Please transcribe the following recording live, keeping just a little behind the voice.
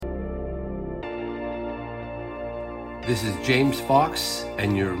This is James Fox,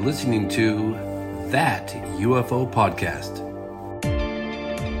 and you're listening to That UFO Podcast.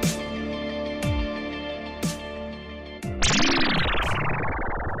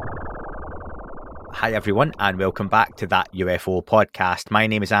 Hi everyone, and welcome back to That UFO Podcast. My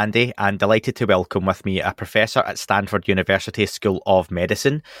name is Andy, and delighted to welcome with me a professor at Stanford University School of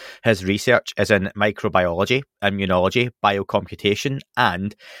Medicine. His research is in microbiology, immunology, biocomputation,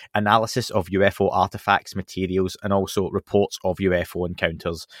 and analysis of UFO artifacts, materials, and also reports of UFO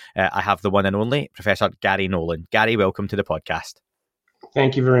encounters. I have the one and only Professor Garry Nolan. Garry, welcome to the podcast.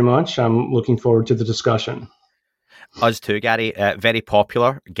 Thank you very much. I'm looking forward to the discussion. Us too, Garry. Very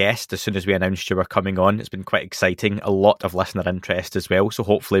popular guest as soon as we announced you were coming on. It's been quite exciting. A lot of listener interest as well. So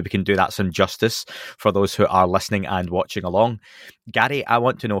hopefully we can do that some justice for those who are listening and watching along. Garry, I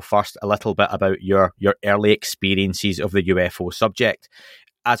want to know first a little bit about your early experiences of the UFO subject.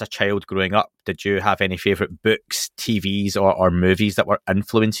 As a child growing up, did you have any favourite books, TVs or movies that were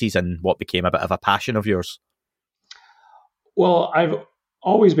influences and what became a bit of a passion of yours? Well, I've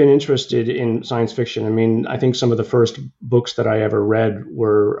always been interested in science fiction. I mean, I think some of the first books that I ever read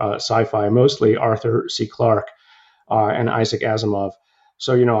were sci-fi, mostly Arthur C. Clarke and Isaac Asimov.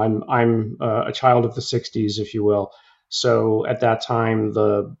 So, you know, I'm a child of the 60s, if you will. So at that time,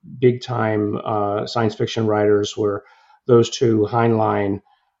 the big time science fiction writers were those two, Heinlein,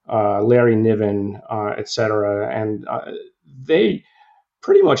 Larry Niven, et cetera. And they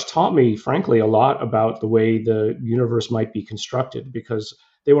pretty much taught me, frankly, a lot about the way the universe might be constructed, because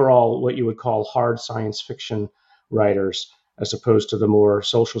they were all what you would call hard science fiction writers, as opposed to the more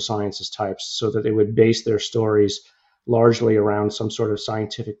social sciences types, so that they would base their stories largely around some sort of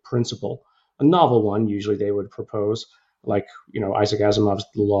scientific principle. A novel one, usually they would propose, like, you know, Isaac Asimov's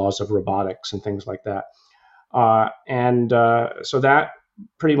The Laws of Robotics and things like that. So that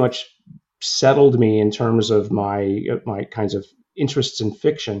pretty much settled me in terms of my kinds of interests in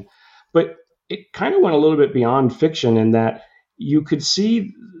fiction. But it kind of went a little bit beyond fiction in that you could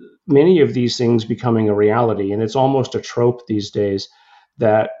see many of these things becoming a reality. And it's almost a trope these days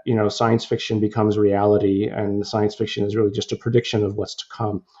that, you know, science fiction becomes reality and science fiction is really just a prediction of what's to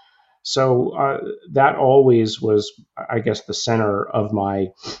come. So that always was, I guess, the center of my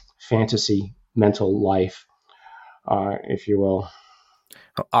fantasy mental life, if you will.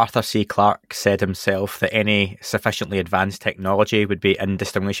 Arthur C. Clarke said himself that any sufficiently advanced technology would be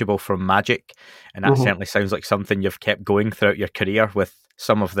indistinguishable from magic. And that certainly sounds like something you've kept going throughout your career with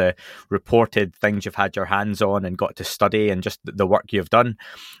some of the reported things you've had your hands on and got to study and just the work you've done.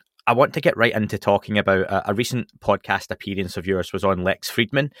 I want to get right into talking about a recent podcast appearance of yours was on Lex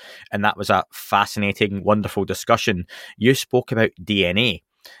Fridman, and that was a fascinating, wonderful discussion. You spoke about DNA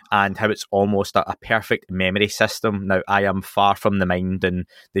and how it's almost a perfect memory system. Now, I am far from the mind and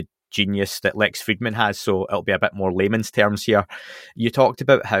the genius that Lex Fridman has, so it'll be a bit more layman's terms here. You talked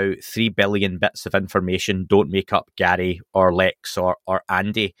about how 3 billion bits of information don't make up Garry or Lex or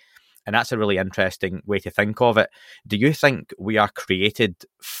Andy. And that's a really interesting way to think of it. Do you think we are created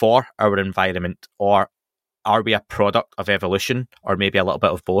for our environment, or are we a product of evolution, or maybe a little bit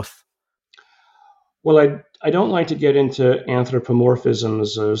of both? Well, I don't like to get into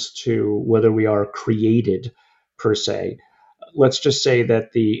anthropomorphisms as to whether we are created per se. Let's just say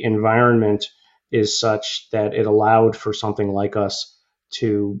that the environment is such that it allowed for something like us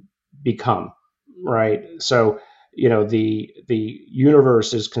to become, right? So, you know, the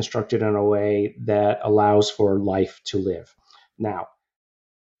universe is constructed in a way that allows for life to live. Now,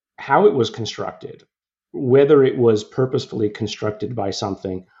 how it was constructed, whether it was purposefully constructed by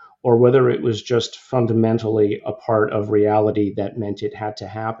something or whether it was just fundamentally a part of reality that meant it had to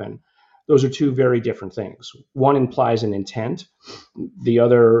happen, those are two very different things. One implies an intent. The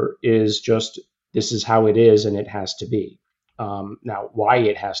other is just, this is how it is and it has to be. Now, why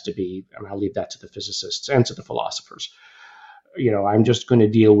it has to be, I mean, I'll leave that to the physicists and to the philosophers. You know, I'm just going to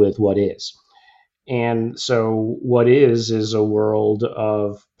deal with what is. And so what is a world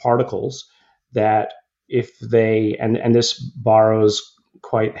of particles that if they, and this borrows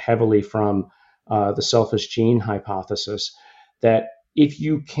quite heavily from the selfish gene hypothesis, that if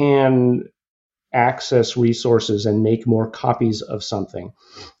you can access resources and make more copies of something,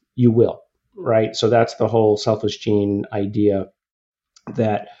 you will, right? So that's the whole selfish gene idea,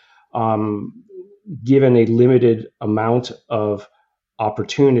 that given a limited amount of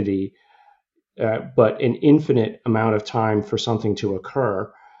opportunity, but an infinite amount of time for something to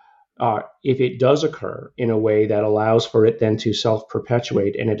occur, if it does occur in a way that allows for it then to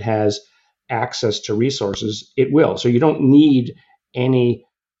self-perpetuate and it has access to resources, it will. So you don't need any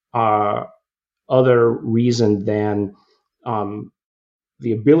other reason than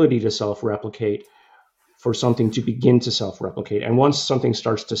the ability to self-replicate for something to begin to self-replicate. And once something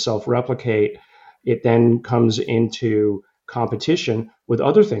starts to self-replicate, it then comes into competition with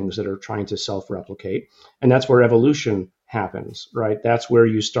other things that are trying to self-replicate. And that's where evolution happens, right? That's where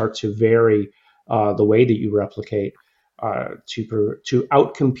you start to vary the way that you replicate to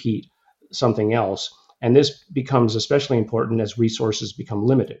outcompete something else. And this becomes especially important as resources become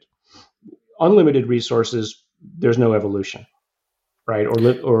limited. Unlimited resources, there's no evolution, right?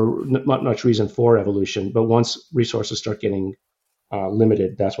 Or not much reason for evolution. But once resources start getting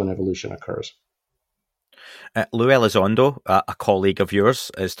limited, that's when evolution occurs. Lou Elizondo, a colleague of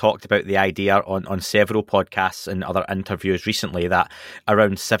yours, has talked about the idea on several podcasts and other interviews recently that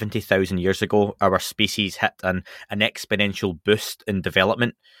around 70,000 years ago, our species hit an exponential boost in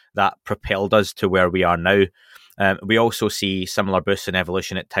development that propelled us to where we are now. We also see similar boosts in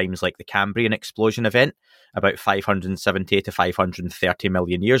evolution at times like the Cambrian explosion event, about 570 to 530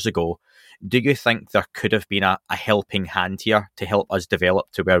 million years ago. Do you think there could have been a helping hand here to help us develop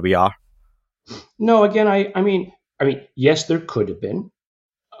to where we are? No, again, I mean, yes, there could have been,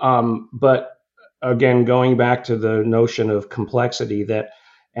 but again, going back to the notion of complexity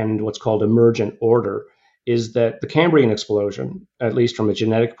and what's called emergent order, is that the Cambrian explosion, at least from a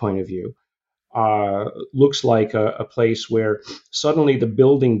genetic point of view, looks like a place where suddenly the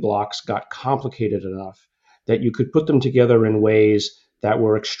building blocks got complicated enough that you could put them together in ways that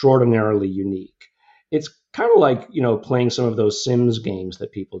were extraordinarily unique. It's kind of like, playing some of those Sims games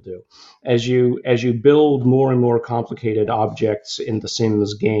that people do. As you build more and more complicated objects in the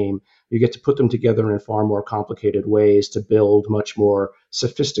Sims game, you get to put them together in far more complicated ways to build much more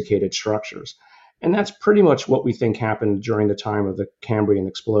sophisticated structures. And that's pretty much what we think happened during the time of the Cambrian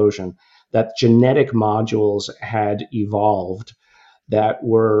explosion, that genetic modules had evolved that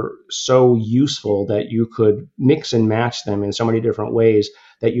were so useful that you could mix and match them in so many different ways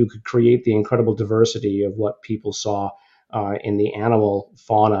that you could create the incredible diversity of what people saw in the animal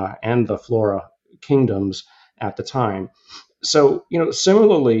fauna and the flora kingdoms at the time. So,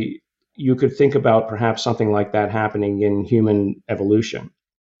 similarly, you could think about perhaps something like that happening in human evolution,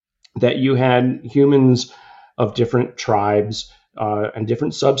 that you had humans of different tribes and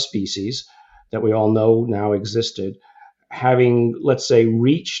different subspecies that we all know now existed, having, let's say,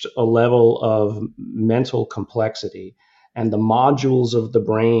 reached a level of mental complexity and the modules of the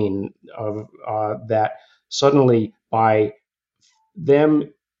brain of that suddenly, by them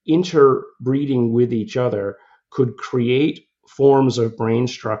interbreeding with each other, could create forms of brain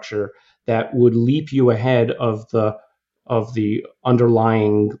structure that would leap you ahead of the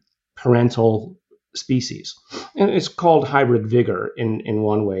underlying parental species. And it's called hybrid vigor in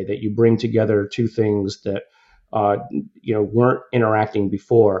one way, that you bring together two things that weren't interacting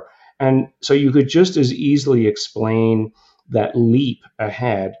before. And so you could just as easily explain that leap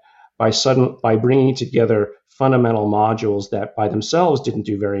ahead by bringing together fundamental modules that by themselves didn't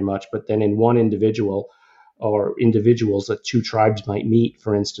do very much, but then in one individual or individuals that two tribes might meet,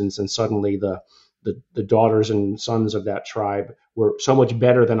 for instance, and suddenly the daughters and sons of that tribe were so much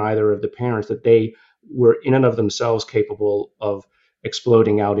better than either of the parents that they were in and of themselves capable of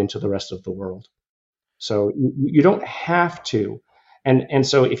exploding out into the rest of the world. So you don't have to. And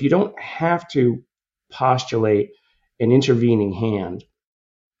so if you don't have to postulate an intervening hand,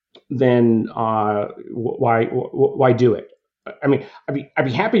 then why do it? I mean, I'd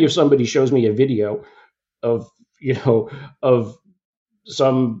be happy if somebody shows me a video of of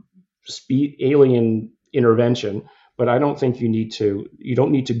some alien intervention, but I don't think you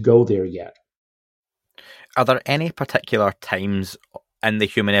don't need to go there yet. Are there any particular times in the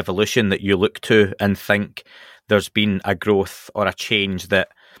human evolution that you look to and think there's been a growth or a change that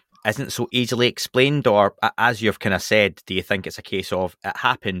isn't so easily explained? Or, as you've kind of said, do you think it's a case of it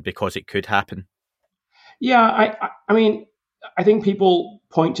happened because it could happen? Yeah, I mean, I think people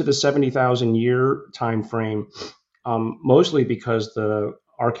point to the 70,000 year time frame mostly because the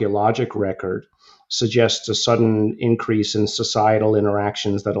archaeologic record suggests a sudden increase in societal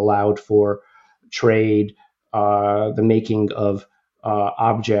interactions that allowed for trade, the making of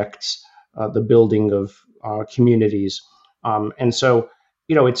objects, the building of communities. And so,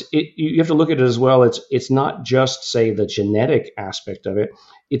 you have to look at it as well. It's not just, say, the genetic aspect of it.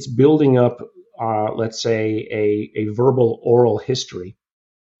 It's building up, let's say, a verbal oral history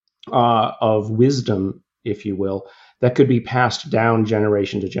of wisdom, if you will, that could be passed down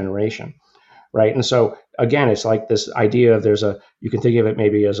generation to generation, right? And so, again, it's like this idea of you can think of it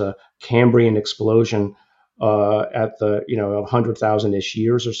maybe as a Cambrian explosion at the 100,000-ish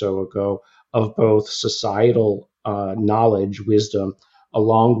years or so ago, of both societal knowledge, wisdom,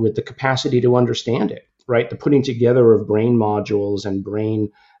 along with the capacity to understand it, right? The putting together of brain modules and brain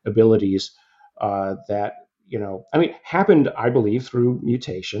abilities that, happened, I believe, through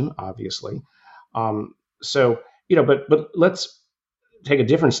mutation, obviously. So, but let's take a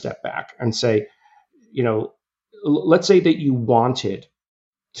different step back and say, let's say that you wanted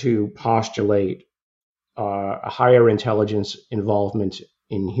to postulate a higher intelligence involvement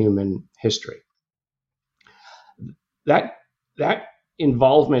in human history. That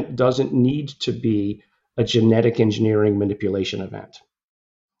involvement doesn't need to be a genetic engineering manipulation event.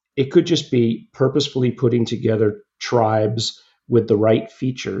 It could just be purposefully putting together tribes with the right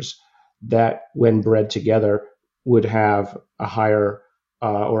features that, when bred together, would have a higher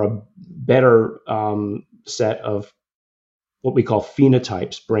or a better set of what we call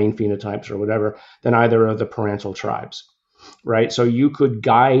phenotypes, brain phenotypes or whatever, than either of the parental tribes, right? So you could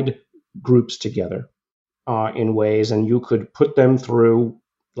guide groups together in ways, and you could put them through,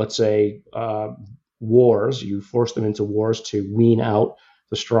 let's say, wars. You force them into wars to wean out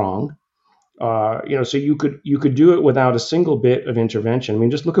the strong. So you could do it without a single bit of intervention. I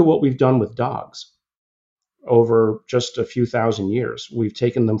mean, just look at what we've done with dogs over just a few thousand years. We've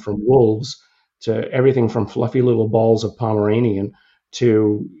taken them from wolves to everything from fluffy little balls of Pomeranian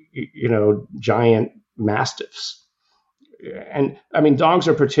to, giant mastiffs. And I mean, dogs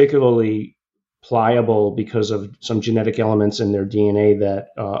are particularly pliable because of some genetic elements in their DNA that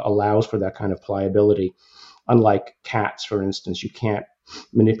allows for that kind of pliability. Unlike cats, for instance, you can't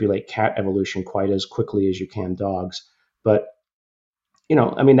manipulate cat evolution quite as quickly as you can dogs. But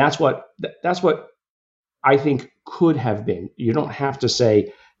that's what I think could have been. You don't have to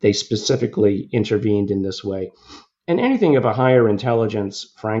say they specifically intervened in this way. And anything of a higher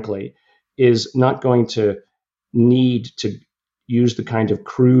intelligence, frankly, is not going to need to use the kind of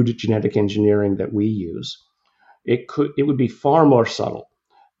crude genetic engineering that we use. It would be far more subtle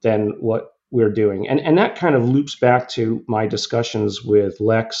than what we're doing. And that kind of loops back to my discussions with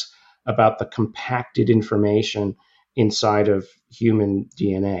Lex about the compacted information inside of human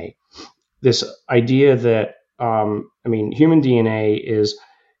DNA. This idea that, human DNA is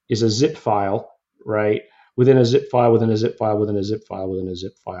a zip file, right? Within a zip file, within a zip file, within a zip file, within a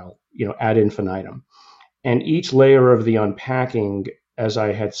zip file, ad infinitum. And each layer of the unpacking, as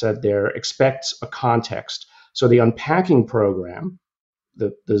I had said there, expects a context. So the unpacking program,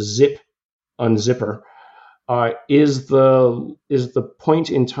 the zip unzipper, is the point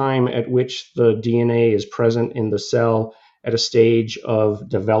in time at which the DNA is present in the cell at a stage of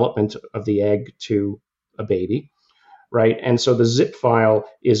development of the egg to a baby, right? And so the zip file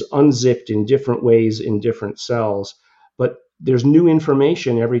is unzipped in different ways in different cells, but there's new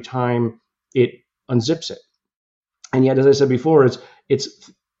information every time it unzips it. And yet, as I said before,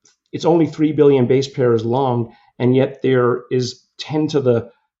 it's only 3 billion base pairs long, and yet there is 10 to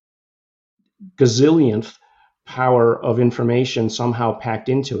the gazillionth power of information somehow packed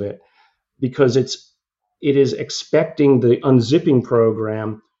into it, because it is expecting the unzipping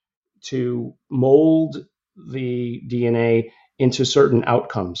program to mold the DNA into certain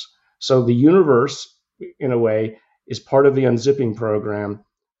outcomes. So the universe, in a way, is part of the unzipping program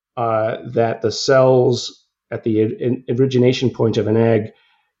that the cells at the origination point of an egg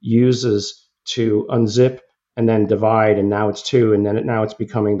uses to unzip and then divide, and now it's two, and then now it's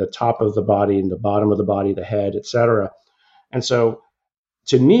becoming the top of the body and the bottom of the body, the head, etc. And so,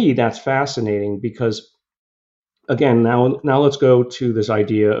 to me, that's fascinating because, again, now let's go to this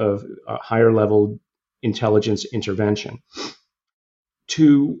idea of higher level intelligence intervention.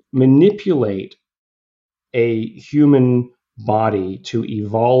 To manipulate a human body to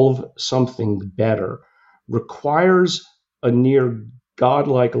evolve something better requires a near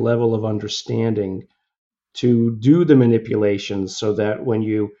godlike level of understanding to do the manipulations, so that when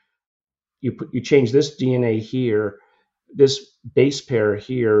you change this DNA here, this base pair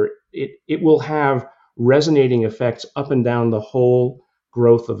here, it will have resonating effects up and down the whole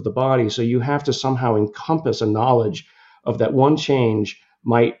growth of the body. So you have to somehow encompass a knowledge of that one change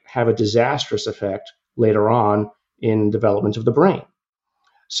might have a disastrous effect later on in development of the brain.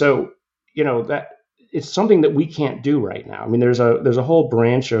 So, that it's something that we can't do right now. I mean, there's a whole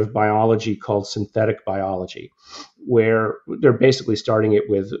branch of biology called synthetic biology, where they're basically starting it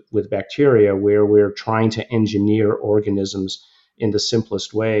with bacteria, where we're trying to engineer organisms in the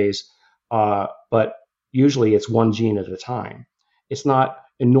simplest ways. But usually it's one gene at a time. It's not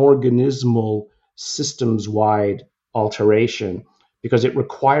an organismal systems-wide alteration, because it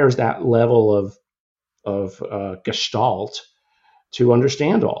requires that level of gestalt to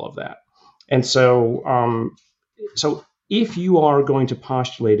understand all of that. And so, if you are going to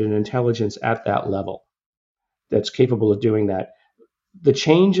postulate an intelligence at that level that's capable of doing that, the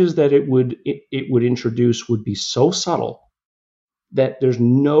changes that it would introduce would be so subtle that there's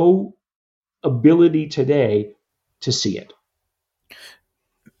no ability today to see it.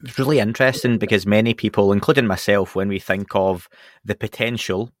 It's really interesting because many people, including myself, when we think of the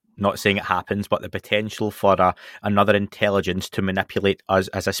potential, not saying it happens, but the potential for another intelligence to manipulate us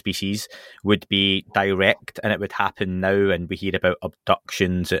as a species would be direct, and it would happen now, and we hear about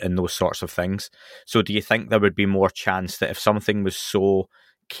abductions and those sorts of things. So do you think there would be more chance that if something was so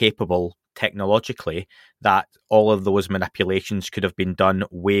capable technologically, that all of those manipulations could have been done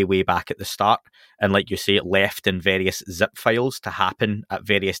way, way back at the start, and like you say, left in various zip files to happen at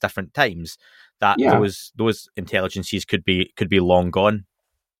various different times, that Yeah. those intelligences could be long gone?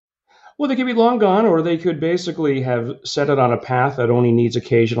 Well, they could be long gone, or they could basically have set it on a path that only needs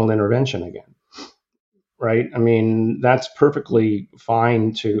occasional intervention again. Right? I mean, that's perfectly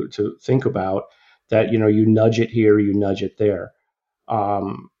fine to think about that. You nudge it here, you nudge it there.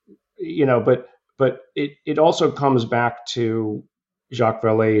 Um, but it also comes back to Jacques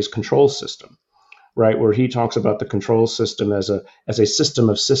Vallée's control system, right, where he talks about the control system as a system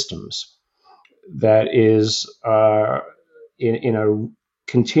of systems that is in a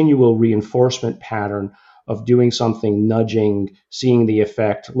continual reinforcement pattern of doing something, nudging, seeing the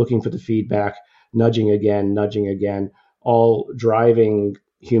effect, looking for the feedback, nudging again, all driving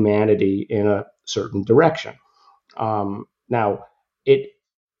humanity in a certain direction. Now,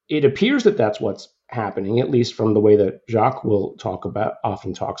 it appears that that's what's happening, at least from the way that Jacques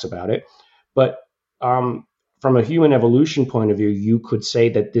often talks about it. But from a human evolution point of view, you could say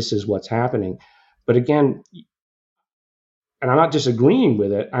that this is what's happening. But again, and I'm not disagreeing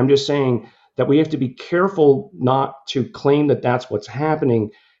with it, I'm just saying that we have to be careful not to claim that that's what's happening,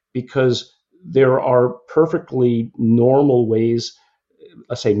 because there are perfectly normal ways,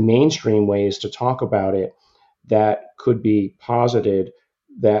 let's say mainstream ways, to talk about it that could be posited.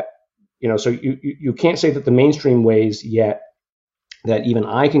 That, so you can't say that the mainstream ways yet that even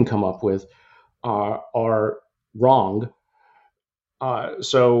I can come up with are wrong.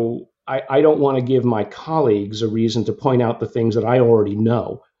 So I don't want to give my colleagues a reason to point out the things that I already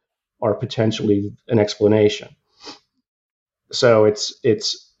know are potentially an explanation. So it's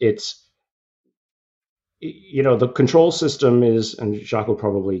the control system is, and Jacques will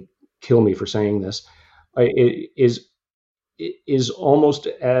probably kill me for saying this, it is almost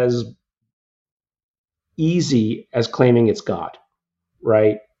as easy as claiming it's God,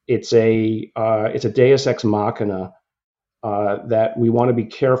 right? It's a Deus ex machina that we want to be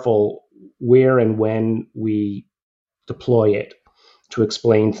careful where and when we deploy it to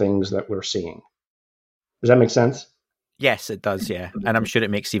explain things that we're seeing. Does that make sense? Yes, it does, yeah. And I'm sure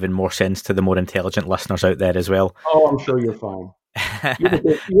it makes even more sense to the more intelligent listeners out there as well. Oh, I'm sure you're fine. You have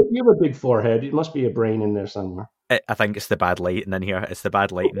a big forehead. It must be a brain in there somewhere. I think it's the bad lighting in here. It's the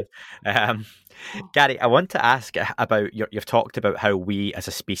bad lighting. Garry, I want to ask about you've talked about how we as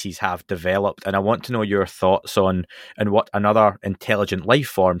a species have developed, and I want to know your thoughts on what another intelligent life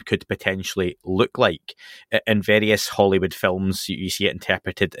form could potentially look like. In various Hollywood films, you see it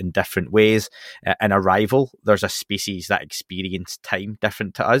interpreted in different ways. In Arrival, there's a species that experience time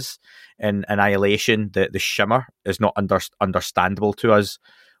different to us. In Annihilation, the shimmer is not understandable to us.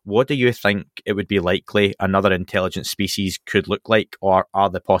 What do you think it would be likely another intelligent species could look like, or are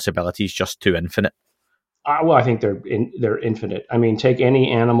the possibilities just too infinite? Well, I think they're infinite. I mean, take any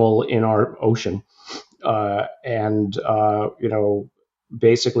animal in our ocean, and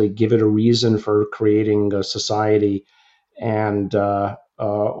basically give it a reason for creating a society, and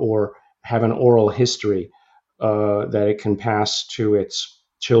or have an oral history that it can pass to its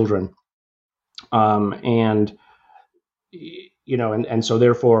children, and so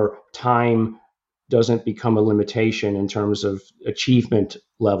therefore time doesn't become a limitation in terms of achievement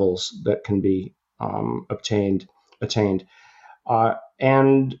levels that can be attained,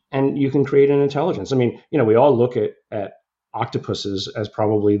 and you can create an intelligence. I mean, we all look at octopuses as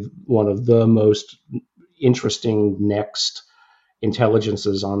probably one of the most interesting next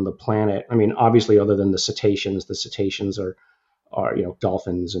intelligences on the planet. I mean, obviously, other than the cetaceans are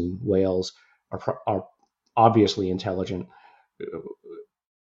dolphins and whales are obviously intelligent.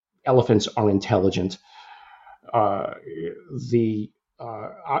 Elephants are intelligent. I mean,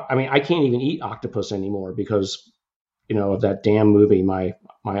 I can't even eat octopus anymore because, of that damn movie, my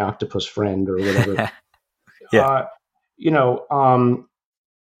octopus friend or whatever. Yeah.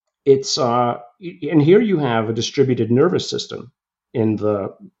 It's and here you have a distributed nervous system in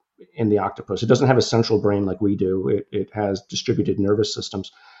the octopus. It doesn't have a central brain like we do. It has distributed nervous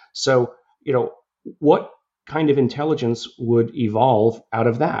systems. So, what kind of intelligence would evolve out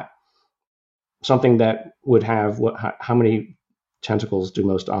of that? Something that would have how many tentacles do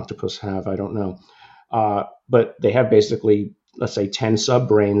most octopus have? I don't know. But they have basically let's say 10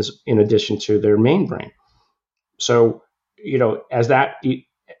 subbrains in addition to their main brain. So,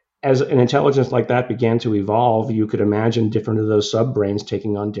 as an intelligence like that began to evolve, you could imagine different of those subbrains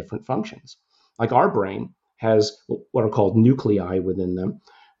taking on different functions. Like our brain has what are called nuclei within them.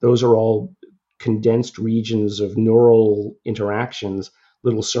 Those are all condensed regions of neural interactions,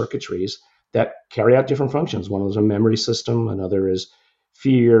 little circuitries that carry out different functions. One is a memory system, another is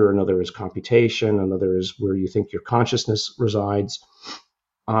fear, another is computation, another is where you think your consciousness resides.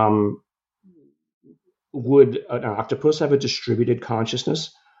 Would an octopus have a distributed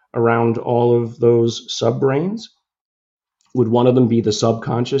consciousness around all of those subbrains? Would one of them be the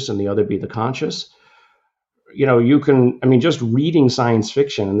subconscious and the other be the conscious? Just reading science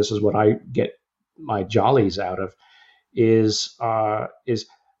fiction, and this is what I get my jollies out of, is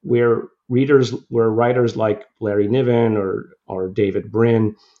where writers like Larry Niven or David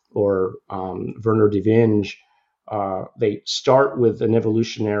Brin or Werner de Vinge, they start with an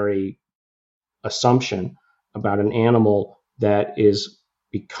evolutionary assumption about an animal that is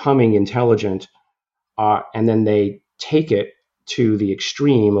becoming intelligent, and then they take it to the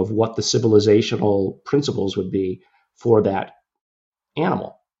extreme of what the civilizational principles would be for that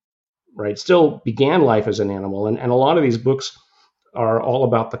animal, right? Still began life as an animal. And a lot of these books are all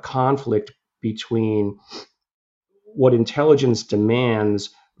about the conflict between what intelligence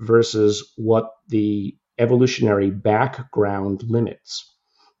demands versus what the evolutionary background limits.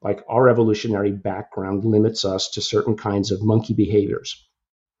 Like our evolutionary background limits us to certain kinds of monkey behaviors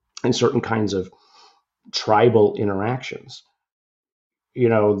and certain kinds of tribal interactions. In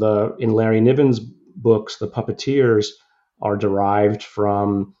Larry Niven's books, the puppeteers are derived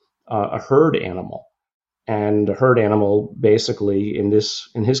from a herd animal. And a herd animal, basically, in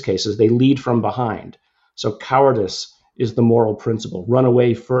his cases, they lead from behind. So cowardice is the moral principle. Run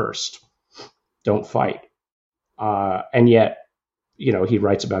away first. Don't fight. And yet, he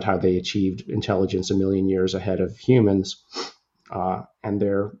writes about how they achieved intelligence a million years ahead of humans. And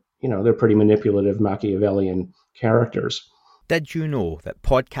they're pretty manipulative Machiavellian characters. Did you know that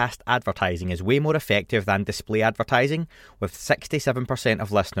podcast advertising is way more effective than display advertising, with 67%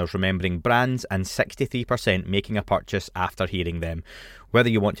 of listeners remembering brands and 63% making a purchase after hearing them? Whether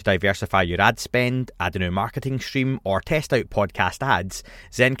you want to diversify your ad spend, add a new marketing stream, or test out podcast ads,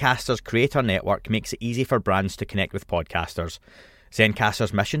 Zencastr's Creator Network makes it easy for brands to connect with podcasters.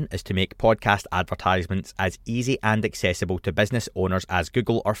 Zencastr's mission is to make podcast advertisements as easy and accessible to business owners as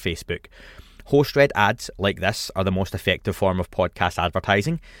Google or Facebook. Host-read ads like this are the most effective form of podcast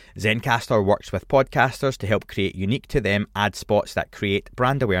advertising. Zencastr works with podcasters to help create unique to them ad spots that create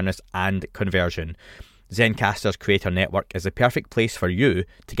brand awareness and conversion. Zencastr's Creator Network is the perfect place for you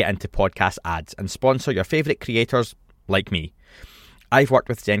to get into podcast ads and sponsor your favourite creators like me. I've worked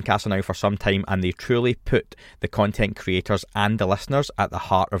with Zencastr now for some time, and they truly put the content creators and the listeners at the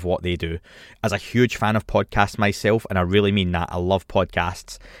heart of what they do. As a huge fan of podcasts myself, and I really mean that, I love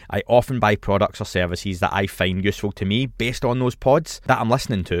podcasts, I often buy products or services that I find useful to me based on those pods that I'm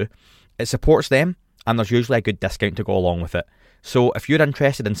listening to. It supports them, and there's usually a good discount to go along with it. So if you're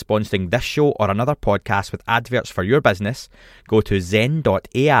interested in sponsoring this show or another podcast with adverts for your business, go to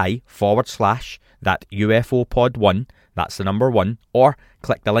zen.ai/that UFO pod 1, that's the number 1, or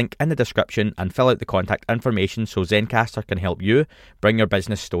click the link in the description and fill out the contact information so Zencastr can help you bring your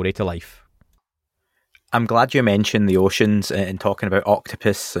business story to life. I'm glad you mentioned the oceans and talking about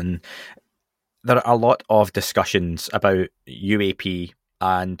octopus, and there are a lot of discussions about UAP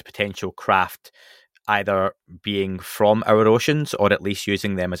and potential craft either being from our oceans or at least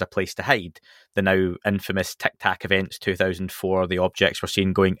using them as a place to hide. The now infamous Tic Tac events 2004, the objects were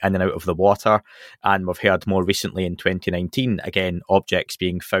seen going in and out of the water, and we've heard more recently in 2019, again, objects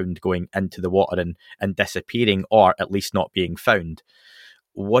being found going into the water and disappearing, or at least not being found.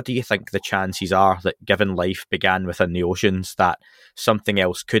 What do you think the chances are that, given life began within the oceans, that something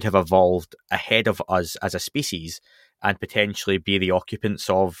else could have evolved ahead of us as a species and potentially be the occupants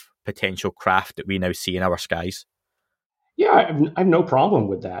of potential craft that we now see in our skies? Yeah, I have no problem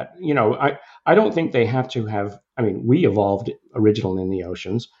with that. I don't think they have to have, we evolved originally in the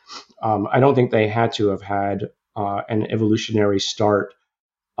oceans. I don't think they had to have had an evolutionary start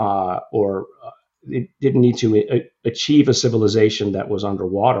or it didn't need to achieve a civilization that was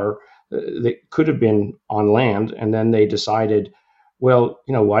underwater. They could have been on land, and then they decided, well,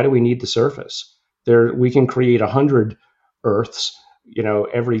 why do we need the surface? We can create 100 Earths.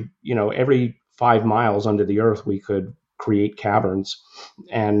 Every 5 miles under the Earth, we could create caverns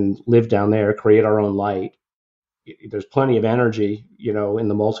and live down there, create our own light. There's plenty of energy, in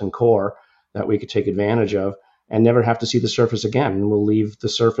the molten core that we could take advantage of and never have to see the surface again. And we'll leave the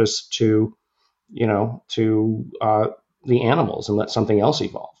surface to the animals and let something else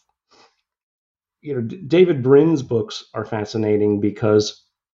evolve. David Brin's books are fascinating because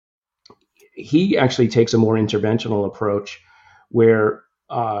he actually takes a more interventional approach where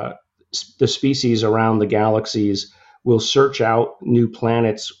the species around the galaxies will search out new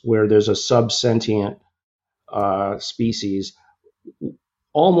planets where there's a sub-sentient species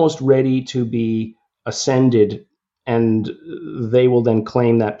almost ready to be ascended, and they will then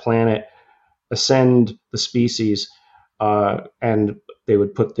claim that planet, ascend the species, and they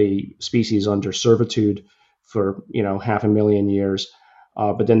would put the species under servitude for 500,000 years.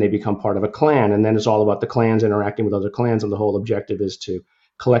 But then they become part of a clan, and then it's all about the clans interacting with other clans, and the whole objective is to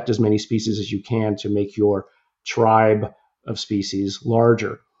collect as many species as you can to make your tribe of species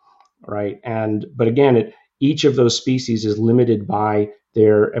larger, right? But again, each of those species is limited by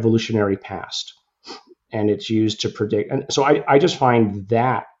their evolutionary past, and it's used to predict. And so I just find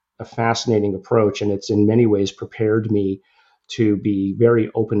that a fascinating approach, and it's in many ways prepared me to be very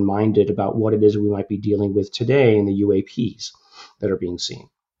open-minded about what it is we might be dealing with today in the UAPs that are being seen.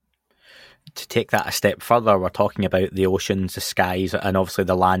 To take that a step further, we're talking about the oceans, the skies, and obviously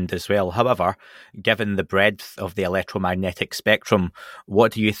the land as well. However, given the breadth of the electromagnetic spectrum,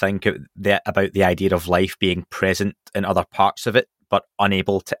 what do you think about the idea of life being present in other parts of it, but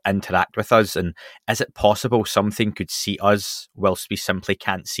unable to interact with us? And is it possible something could see us whilst we simply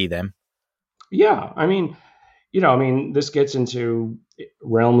can't see them? Yeah, this gets into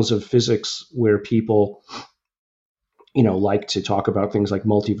realms of physics where people like to talk about things like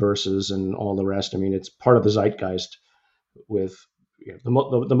multiverses and all the rest. It's part of the zeitgeist with the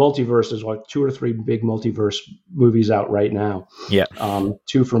multiverse. There's like 2 or 3 big multiverse movies out right now. Yeah.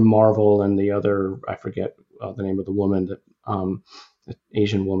 2 from Marvel, and the other, I forget the name of the woman, that the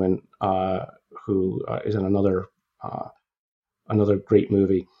Asian woman who is in another great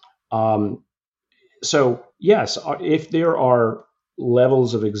movie. So yes, if there are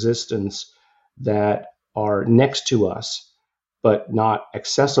levels of existence that are next to us, but not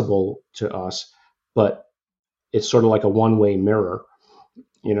accessible to us, but it's sort of like a one-way mirror.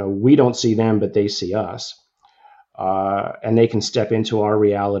 We don't see them, but they see us. And they can step into our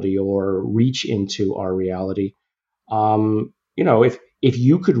reality or reach into our reality. If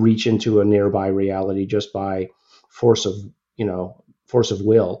you could reach into a nearby reality just by force of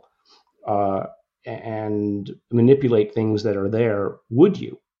will, and manipulate things that are there, would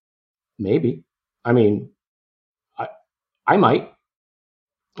you? Maybe. I might,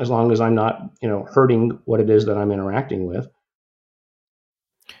 as long as I'm not, hurting what it is that I'm interacting with.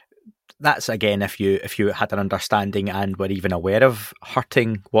 That's again, if you had an understanding and were even aware of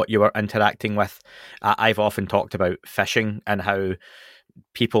hurting what you were interacting with. I've often talked about fishing and how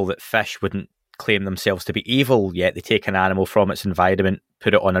people that fish wouldn't claim themselves to be evil, yet they take an animal from its environment,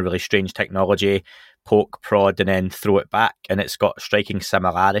 put it on a really strange technology, poke, prod, and then throw it back. And it's got striking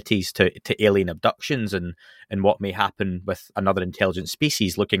similarities to alien abductions and what may happen with another intelligent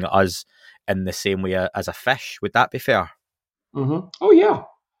species looking at us in the same way as a fish. Would that be fair? Mm-hmm. Oh, yeah,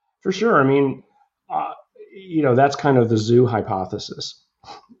 for sure. That's kind of the zoo hypothesis,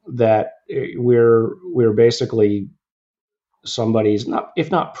 that we're basically somebody's, not, if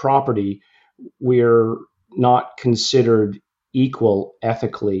not property, we're not considered equal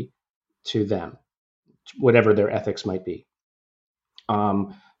ethically to them, whatever their ethics might be.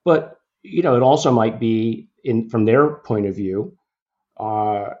 But it also might be, from their point of view,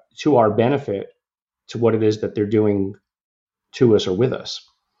 to our benefit, to what it is that they're doing to us or with us.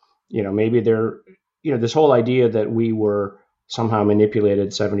 Maybe they're, this whole idea that we were somehow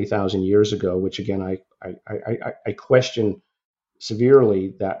manipulated 70,000 years ago, which again, I question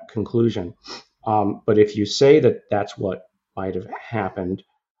severely that conclusion. But if you say that that's what might have happened,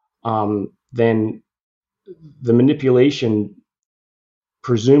 then the manipulation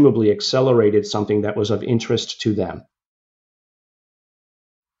presumably accelerated something that was of interest to them.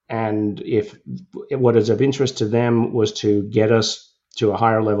 And if what is of interest to them was to get us to a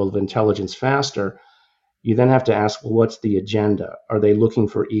higher level of intelligence faster, you then have to ask, well, what's the agenda? Are they looking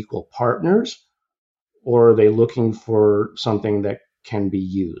for equal partners, or are they looking for something that can be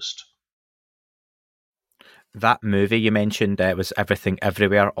used? That movie you mentioned, was Everything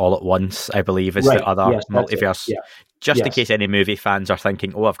Everywhere All at Once, I believe, is right. the other Yes, multiverse. Yeah. Just in case any movie fans are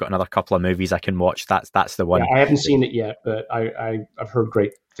thinking, oh, I've got another couple of movies I can watch, that's the one. Yeah, I haven't seen it yet, but I've heard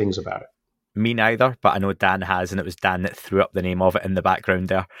great things about it. Me neither, but I know Dan has, and it was Dan that threw up the name of it in the background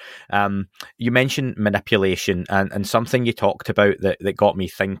there. You mentioned manipulation, and something you talked about that got me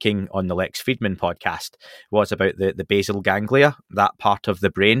thinking on the Lex Friedman podcast was about the basal ganglia, that part of the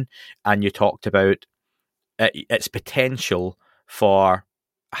brain, and you talked about its potential for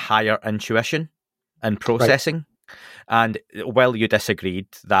higher intuition and processing. And while you disagreed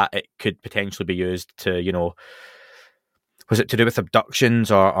that it could potentially be used to, was it to do with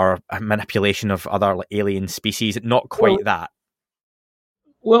abductions or manipulation of other alien species? Not quite that.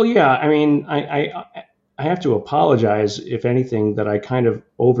 Well, yeah. I mean, I have to apologize, if anything, that I kind of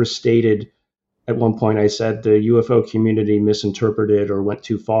overstated. At one point, I said the UFO community misinterpreted or went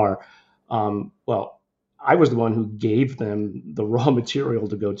too far. Well, I was the one who gave them the raw material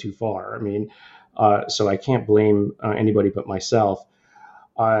to go too far. I mean, so I can't blame anybody but myself.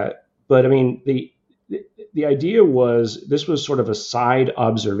 But I mean, the idea was this was sort of a side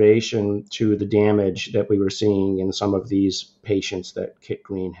observation to the damage that we were seeing in some of these patients that Kit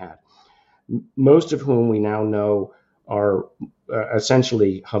Green had, most of whom we now know are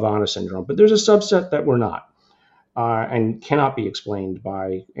essentially Havana syndrome. But there's a subset that were not, and cannot be explained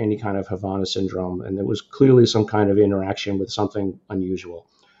by any kind of Havana syndrome. And there was clearly some kind of interaction with something unusual.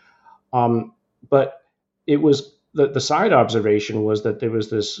 But it was the side observation was that there was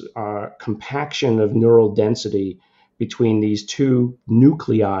this compaction of neural density between these two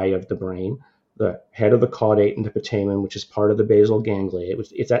nuclei of the brain, the head of the caudate and the putamen, which is part of the basal ganglia.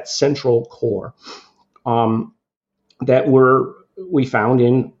 It's that central core that we found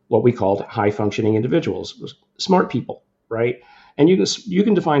in what we called high functioning individuals, smart people, right? And you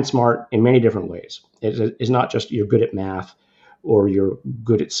can define smart in many different ways. It's not just you're good at math or you're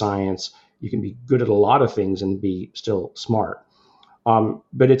good at science. You can be good at a lot of things and be still smart.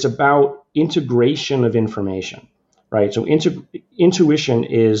 But it's about integration of information, right? So intuition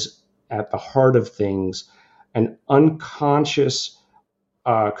is at the heart of things, an unconscious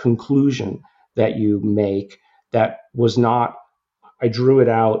conclusion that you make that was not, I drew it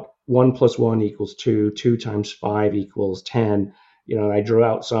out, 1 + 1 = 2, 2 × 5 = 10. And I drew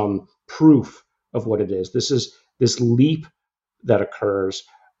out some proof of what it is. This is this leap that occurs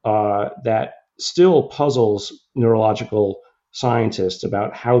that still puzzles neurological scientists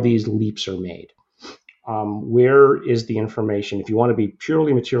about how these leaps are made. Where is the information? If you want to be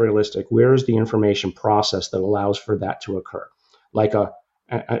purely materialistic, where is the information process that allows for that to occur? Like an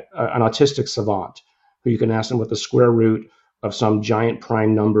autistic savant, who you can ask them what the square root of some giant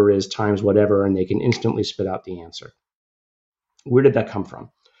prime number is times whatever, and they can instantly spit out the answer. Where did that come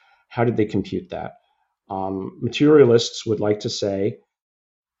from? How did they compute that? Materialists would like to say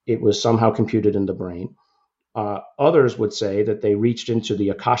it was somehow computed in the brain. Others would say that they reached into the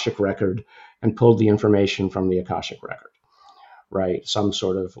Akashic record and pulled the information from the Akashic record, right?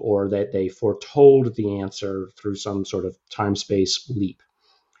 Or that they foretold the answer through some sort of time-space leap.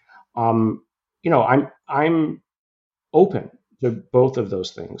 I'm open to both of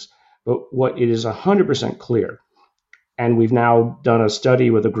those things, but what it is 100% clear, and we've now done a study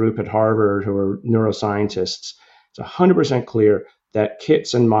with a group at Harvard who are neuroscientists, it's 100% clear that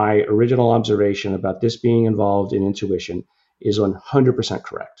Kit's and my original observation about this being involved in intuition is 100%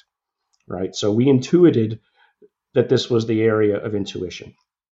 correct, right? So we intuited that this was the area of intuition.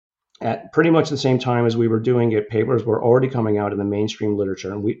 At pretty much the same time as we were doing it, papers were already coming out in the mainstream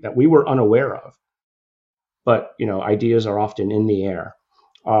literature and that we were unaware of. But, ideas are often in the air,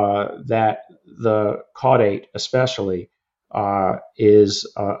 that the caudate especially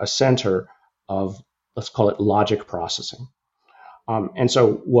is a center of, let's call it, logic processing. And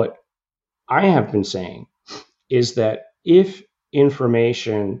so what I have been saying is that if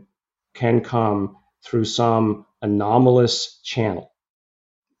information can come through some anomalous channel,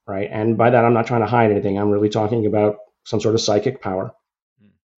 right? And by that, I'm not trying to hide anything. I'm really talking about some sort of psychic power,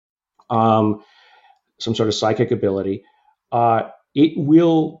 some sort of psychic ability. It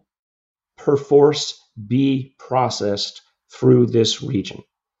will perforce be processed through this region.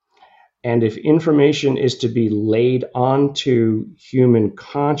 And if information is to be laid onto human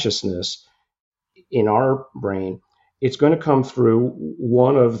consciousness in our brain, it's going to come through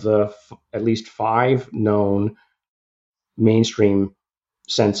one of the at least 5 known mainstream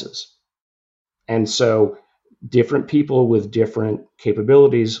senses. And so different people with different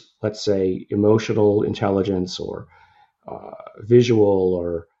capabilities, let's say emotional intelligence or visual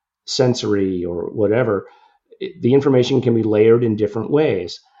or sensory or whatever, the information can be layered in different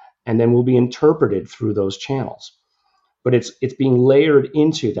ways and then will be interpreted through those channels. But it's being layered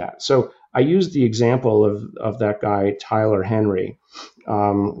into that. So I use the example of that guy, Tyler Henry.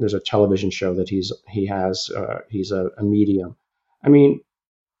 There's a television show that he has. He's a medium. I mean,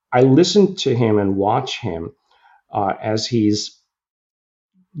 I listen to him and watch him as he's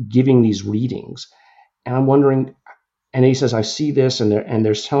giving these readings. And I'm wondering, and he says, I see this and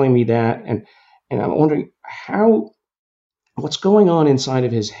they're telling me that. And I'm wondering what's going on inside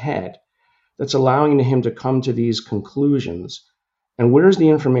of his head that's allowing him to come to these conclusions, and where's the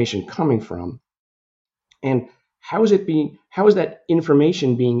information coming from, and how is that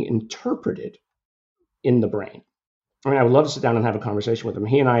information being interpreted in the brain? I mean, I would love to sit down and have a conversation with him.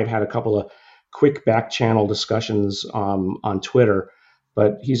 He and I have had a couple of quick back channel discussions on Twitter,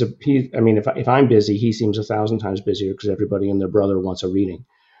 but I mean, if I'm busy, he seems 1,000 times busier because everybody and their brother wants a reading.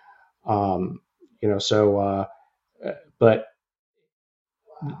 But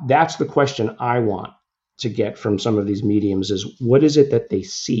that's the question I want to get from some of these mediums is what is it that they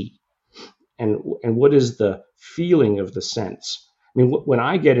see? And what is the feeling of the sense? I mean, when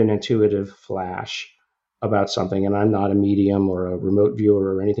I get an intuitive flash about something, and I'm not a medium or a remote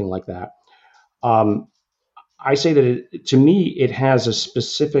viewer or anything like that, I say that to me, it has a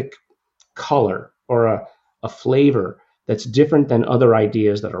specific color or a flavor that's different than other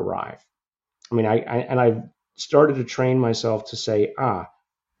ideas that arrive. I mean, I've started to train myself to say,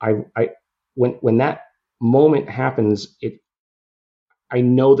 when that moment happens, I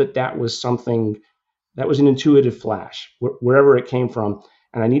know that was something that was an intuitive flash, wherever it came from,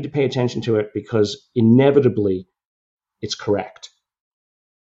 and I need to pay attention to it because inevitably it's correct.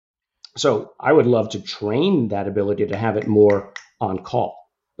 So I would love to train that ability to have it more on call.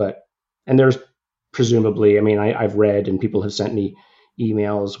 And there's presumably, I mean, I've read and people have sent me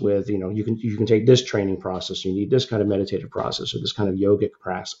emails with, you can take this training process, you need this kind of meditative process or this kind of yogic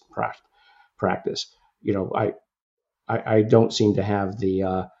practice. I don't seem to have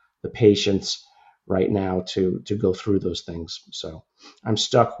the patience right now to go through those things. So I'm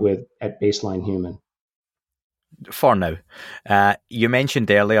stuck with at baseline human. For now. You mentioned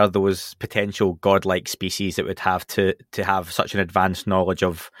earlier those potential godlike species that would have to have such an advanced knowledge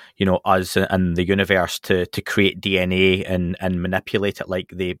of, us and the universe to create DNA and manipulate it like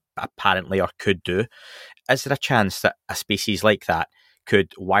they apparently or could do. Is there a chance that a species like that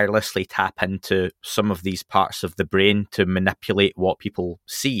could wirelessly tap into some of these parts of the brain to manipulate what people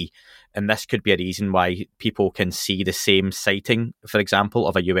see? And this could be a reason why people can see the same sighting, for example,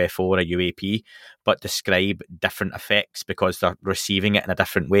 of a UFO or a UAP, but describe different effects because they're receiving it in a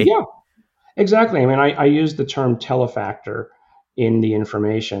different way. Yeah, exactly. I mean, I use the term telefactor in the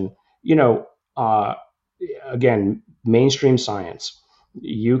information. Again, mainstream science.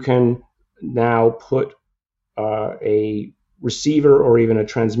 You can now put a receiver or even a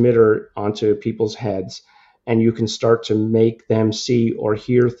transmitter onto people's heads, and you can start to make them see or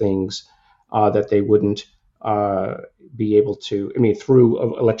hear things that they wouldn't be able to. I mean,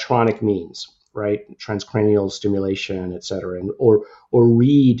 through electronic means, right? Transcranial stimulation, et cetera, or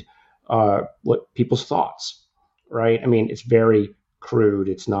read what people's thoughts, right? I mean, it's very crude.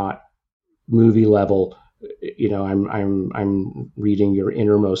 It's not movie level. I'm reading your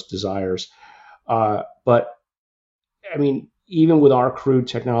innermost desires, but I mean, even with our crude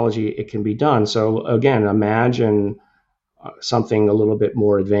technology, it can be done. So again, imagine something a little bit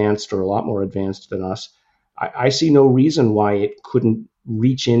more advanced or a lot more advanced than us. I see no reason why it couldn't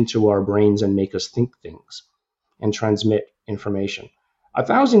reach into our brains and make us think things and transmit information.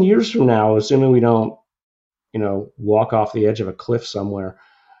 1,000 years from now, assuming we don't, walk off the edge of a cliff somewhere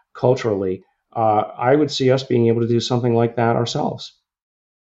culturally, I would see us being able to do something like that ourselves.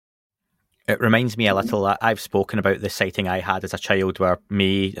 It reminds me a little that I've spoken about the sighting I had as a child where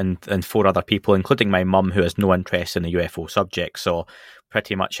me and 4 other people, including my mum, who has no interest in the UFO subject, saw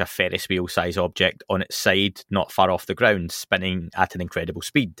pretty much a Ferris wheel size object on its side, not far off the ground, spinning at an incredible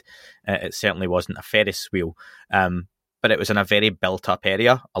speed. It certainly wasn't a Ferris wheel, but it was in a very built up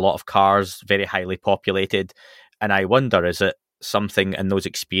area, a lot of cars, very highly populated. And I wonder, is it something in those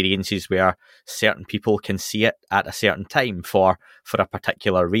experiences where certain people can see it at a certain time for a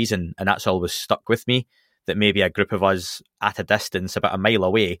particular reason, and that's always stuck with me, that maybe a group of us at a distance about a mile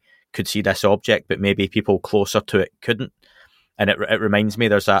away could see this object, but maybe people closer to it couldn't. And it reminds me,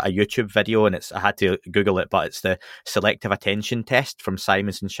 there's a YouTube video, and I had to Google it, but it's the selective attention test from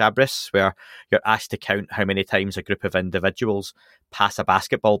Simons and Chabris, where you're asked to count how many times a group of individuals pass a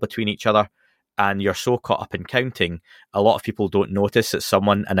basketball between each other. And you're so caught up in counting, a lot of people don't notice that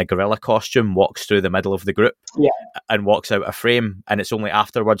someone in a gorilla costume walks through the middle of the group and walks out of frame. And it's only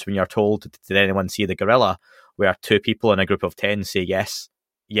afterwards when you're told, did anyone see the gorilla, where 2 people in a group of 10 say yes,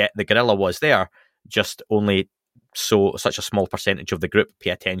 yet the gorilla was there, just only such a small percentage of the group pay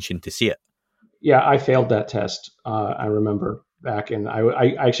attention to see it. Yeah, I failed that test. I remember back, and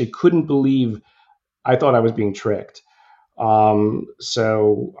I actually couldn't believe, I thought I was being tricked.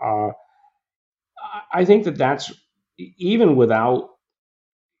 I think that's, even without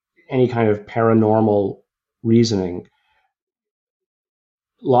any kind of paranormal reasoning,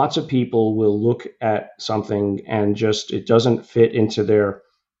 lots of people will look at something and just, it doesn't fit into their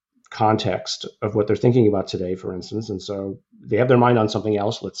context of what they're thinking about today, for instance. And so they have their mind on something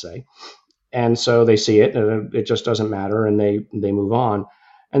else, let's say, And so they see it, and it just doesn't matter, and they move on.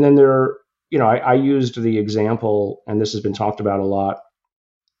 And then I used the example, and this has been talked about a lot,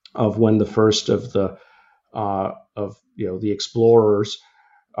 of when the first of the explorers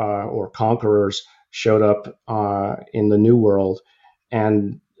or conquerors showed up in the New World,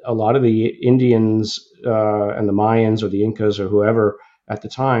 and a lot of the Indians and the Mayans or the Incas or whoever at the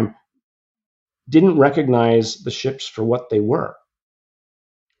time didn't recognize the ships for what they were.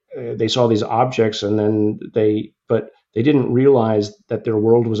 They saw these objects, and then but they didn't realize that their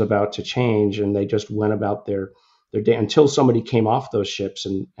world was about to change, and they just went about their day until somebody came off those ships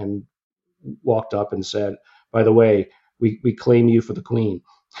and walked up and said, "By the way, we claim you for the queen."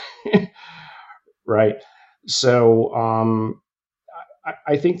 Right. So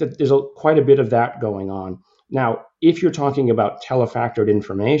I think that there's quite a bit of that going on. Now, if you're talking about telefactored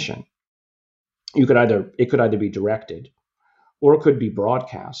information, it could either be directed or it could be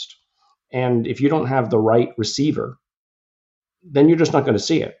broadcast. And if you don't have the right receiver, then you're just not going to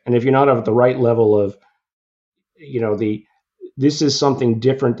see it. And if you're not at the right level of, this is something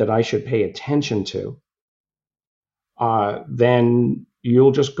different that I should pay attention to, then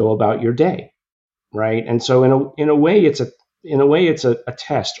you'll just go about your day, right? And so in a way it's a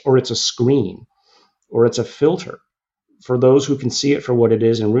test, or it's a screen, or it's a filter for those who can see it for what it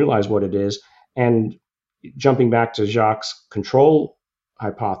is and realize what it is. And jumping back to Jacques' control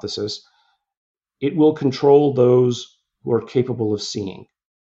hypothesis, it will control those who are capable of seeing.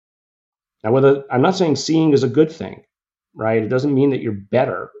 Now, I'm not saying seeing is a good thing, right? It doesn't mean that you're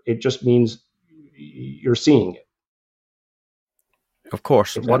better. It just means you're seeing it. Of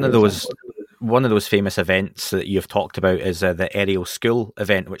course, one of those famous events that you've talked about is the aerial school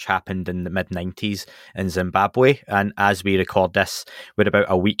event, which happened in the mid-90s in Zimbabwe. And as we record this, we're about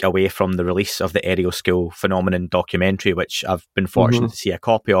a week away from the release of the Aerial School Phenomenon documentary, which I've been fortunate to see a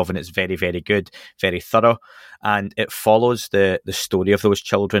copy of, and it's very, very good, very thorough. And it follows the story of those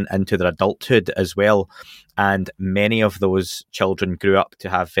children into their adulthood as well. And many of those children grew up to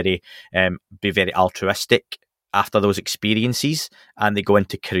have be very altruistic after those experiences, and they go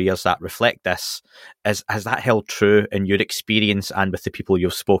into careers that reflect this. Has that held true in your experience and with the people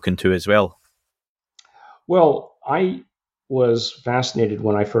you've spoken to as well? Well, I was fascinated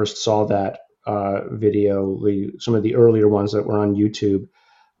when I first saw that video, some of the earlier ones that were on YouTube,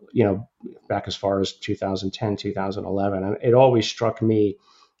 back as far as 2010, 2011. And it always struck me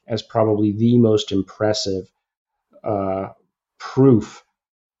as probably the most impressive proof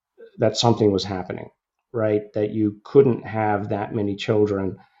that something was happening, right? That you couldn't have that many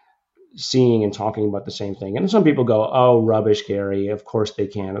children seeing and talking about the same thing. And some people go, "Oh, rubbish, Gary. Of course they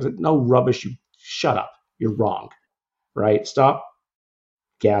can." I was like, "No, rubbish. You shut up. You're wrong, right? Stop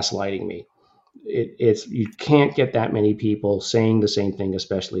gaslighting me." You can't get that many people saying the same thing,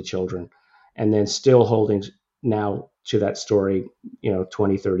 especially children, and then still holding now to that story,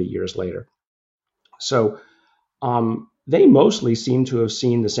 20, 30 years later. So they mostly seem to have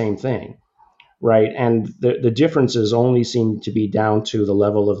seen the same thing. Right. And the differences only seem to be down to the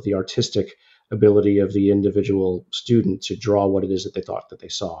level of the artistic ability of the individual student to draw what it is that they thought that they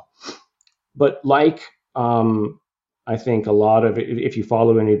saw. But I think a lot of it, if you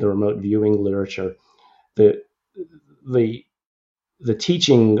follow any of the remote viewing literature, the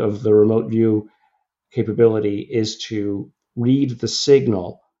teaching of the remote view capability is to read the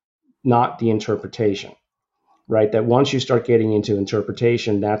signal, not the interpretation. Right. That once you start getting into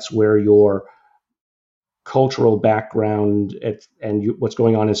interpretation, that's where your cultural background and what's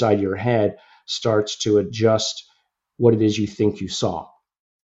going on inside your head starts to adjust what it is you think you saw.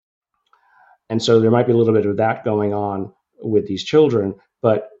 And so there might be a little bit of that going on with these children,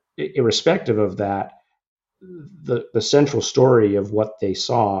 but irrespective of that, the central story of what they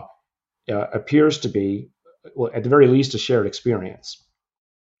saw appears to be, well, at the very least, a shared experience.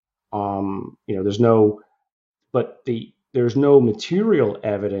 There's no material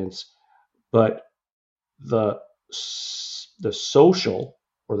evidence, but the social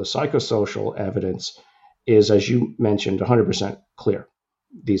or the psychosocial evidence is, as you mentioned, 100% clear.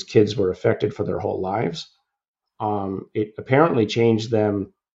 These kids were affected for their whole lives. It apparently changed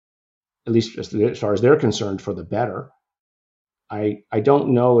them, at least as far as they're concerned, for the better. I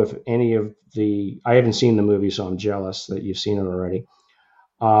don't know if any of I haven't seen the movie, so I'm jealous that you've seen it already.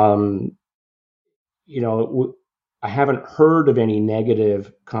 I haven't heard of any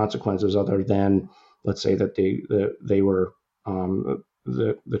negative consequences other than, let's say, that they were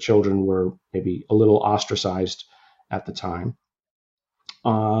the children were maybe a little ostracized at the time,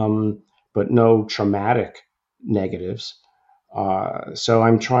 but no traumatic negatives. So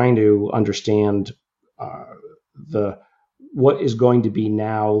I'm trying to understand what is going to be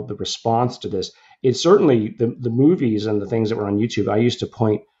now the response to this. It's certainly the movies and the things that were on YouTube. I used to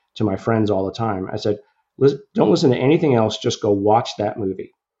point to my friends all the time. I said, don't listen to anything else. Just go watch that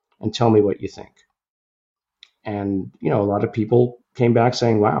movie and tell me what you think. And, a lot of people came back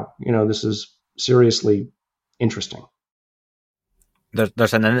saying, wow, this is seriously interesting.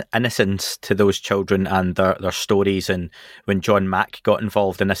 There's an innocence to those children and their stories, and when John Mack got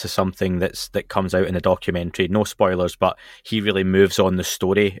involved, and this is something that comes out in the documentary, no spoilers, but he really moves on the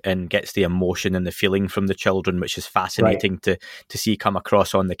story and gets the emotion and the feeling from the children, which is fascinating to see come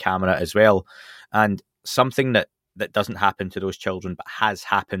across on the camera as well. And something that doesn't happen to those children but has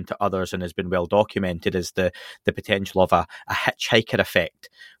happened to others and has been well documented is the potential of a hitchhiker effect.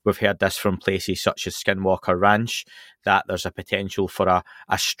 We've heard this from places such as Skinwalker Ranch, that there's a potential for a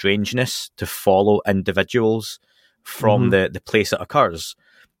strangeness to follow individuals from the place it occurs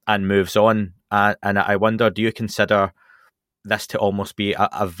and moves on. And I wonder, do you consider this to almost be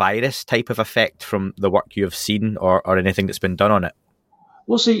a virus type of effect from the work you have seen or anything that's been done on it?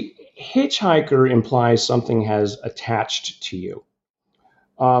 Well, see, hitchhiker implies something has attached to you.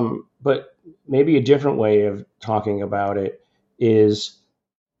 But maybe a different way of talking about it is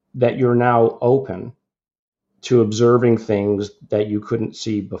that you're now open to observing things that you couldn't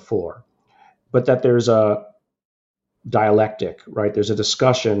see before, but that there's a dialectic, right? There's a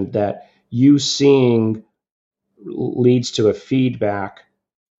discussion that you seeing leads to a feedback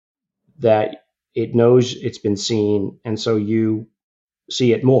that it knows it's been seen, and so you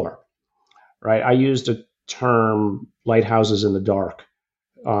see it more, right? I used a term, lighthouses in the dark,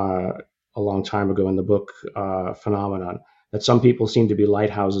 a long time ago in the book Phenomenon, that some people seem to be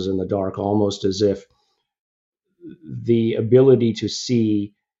lighthouses in the dark, almost as if the ability to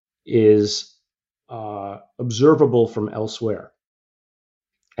see is observable from elsewhere.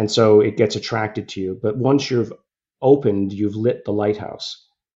 And so it gets attracted to you. But once you've opened, you've lit the lighthouse.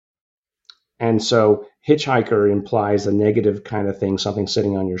 And so hitchhiker implies a negative kind of thing, something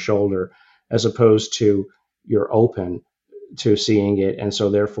sitting on your shoulder, as opposed to you're open to seeing it. And so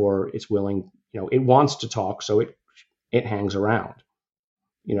therefore it's willing, it wants to talk, so it hangs around,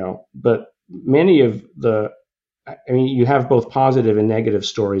 but many of you have both positive and negative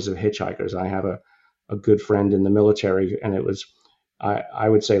stories of hitchhikers. I have a good friend in the military, and it was, I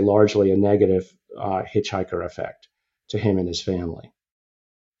would say, largely a negative hitchhiker effect to him and his family.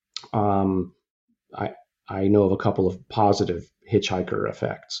 I know of a couple of positive hitchhiker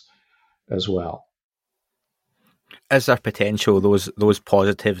effects as well. Is there potential those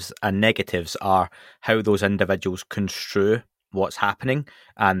positives and negatives are how those individuals construe what's happening,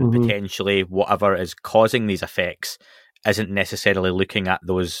 and potentially whatever is causing these effects isn't necessarily looking at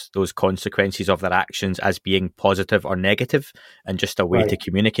those consequences of their actions as being positive or negative, and just a way to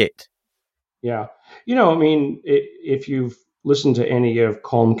communicate? Yeah. If you've listened to any of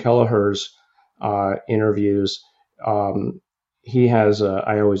Colm Kelleher's interviews, he has,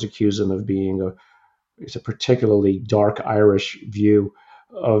 I always accuse him of being it's a particularly dark Irish view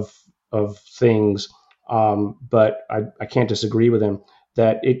of things. But I can't disagree with him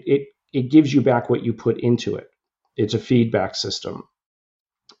that it gives you back what you put into it. It's a feedback system.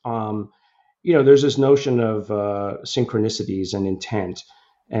 There's this notion of synchronicities and intent,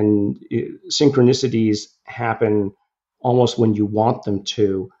 and synchronicities happen almost when you want them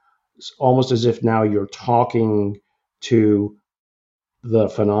to. It's almost as if now you're talking to the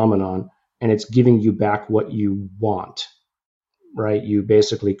phenomenon and it's giving you back what you want, right? You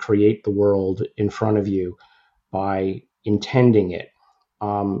basically create the world in front of you by intending it.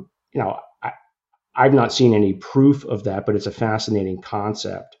 I've not seen any proof of that, but it's a fascinating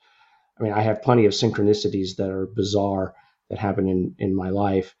concept. I have plenty of synchronicities that are bizarre that happen in my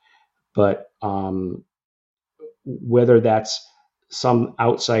life, but whether that's some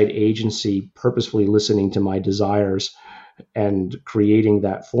outside agency purposefully listening to my desires and creating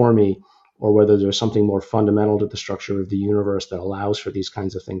that for me, or whether there's something more fundamental to the structure of the universe that allows for these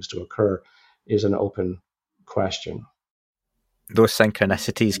kinds of things to occur, is an open question. Those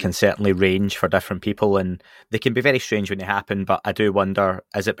synchronicities can certainly range for different people, and they can be very strange when they happen, but I do wonder,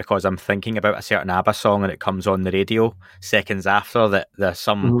 is it because I'm thinking about a certain ABBA song and it comes on the radio seconds after that there's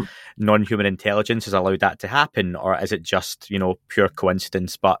some non-human intelligence has allowed that to happen, or is it just, pure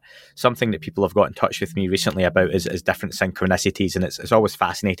coincidence? But something that people have got in touch with me recently about is different synchronicities, and it's always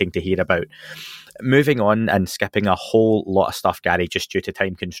fascinating to hear about. Moving on and skipping a whole lot of stuff, Gary, just due to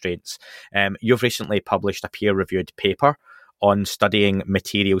time constraints, you've recently published a peer-reviewed paper on studying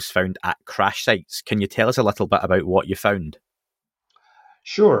materials found at crash sites. Can you tell us a little bit about what you found?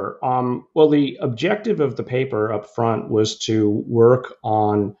 Sure. Well, the objective of the paper up front was to work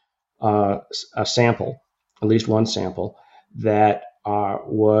on a sample, at least one sample, that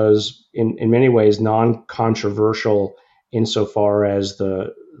was in many ways non-controversial insofar as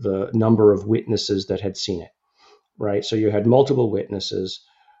the number of witnesses that had seen it, right? So you had multiple witnesses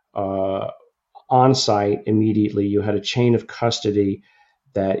on site immediately. You had a chain of custody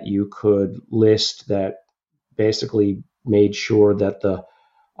that you could list that basically made sure that the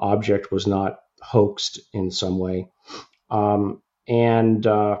object was not hoaxed in some way. And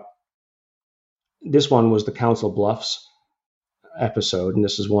this one was the Council Bluffs episode, and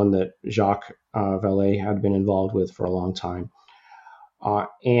this is one that Jacques Vallée had been involved with for a long time.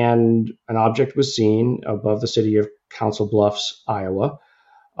 And an object was seen above the city of Council Bluffs, Iowa.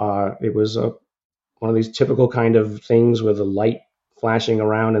 It was one of these typical kind of things with a light flashing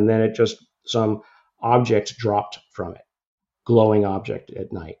around, and then some object dropped from it, glowing object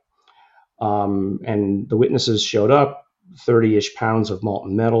at night. And the witnesses showed up, 30-ish pounds of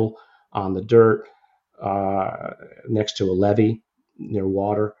molten metal on the dirt next to a levee near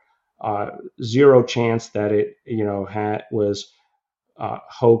water. Zero chance that it, was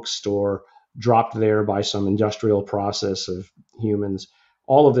hoaxed or dropped there by some industrial process of humans.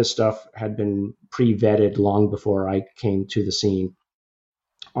 All of this stuff had been pre-vetted long before I came to the scene.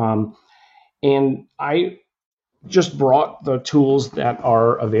 And I just brought the tools that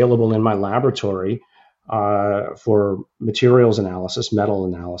are available in my laboratory for materials analysis, metal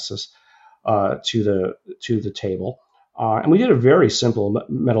analysis, to the table. And we did a very simple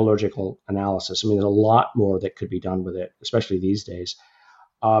metallurgical analysis. I mean, there's a lot more that could be done with it, especially these days.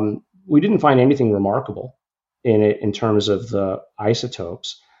 We didn't find anything remarkable in it in terms of the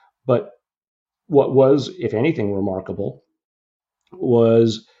isotopes, but what was, if anything, remarkable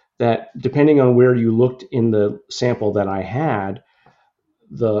was that depending on where you looked in the sample that I had,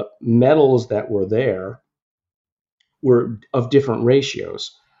 the metals that were there were of different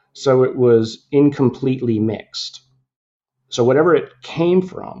ratios. So it was incompletely mixed. So whatever it came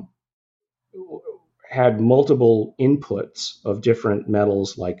from had multiple inputs of different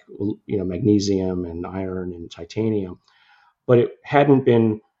metals like magnesium and iron and titanium, but it hadn't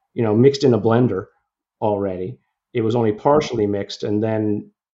been mixed in a blender already. It was only partially mixed and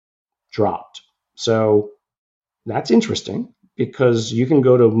then dropped. So that's interesting because you can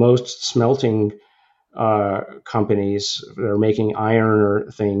go to most smelting companies that are making iron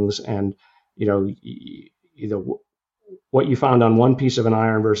or things, and either what you found on one piece of an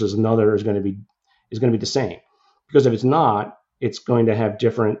iron versus another is going to be the same, because if it's not, it's going to have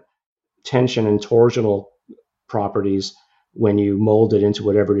different tension and torsional properties when you mold it into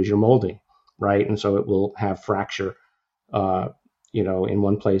whatever it is you're molding, right? And so it will have fracture, in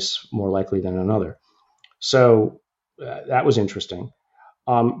one place more likely than another. So that was interesting.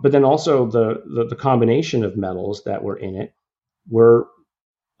 But then also the combination of metals that were in it were,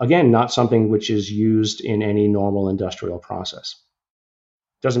 again, not something which is used in any normal industrial process.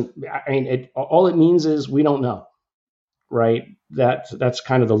 All it means is we don't know, right? That's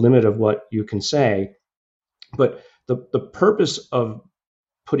kind of the limit of what you can say. But the purpose of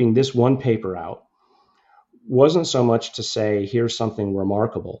putting this one paper out wasn't so much to say, here's something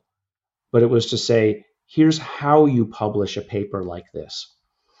remarkable, but it was to say, here's how you publish a paper like this.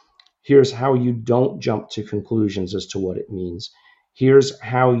 Here's how you don't jump to conclusions as to what it means. Here's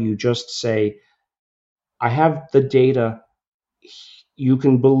how you just say, I have the data. You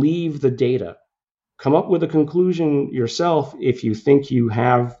can believe the data. Come up with a conclusion yourself if you think you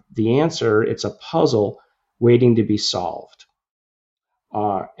have the answer. It's a puzzle waiting to be solved.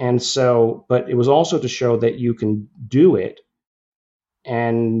 But it was also to show that you can do it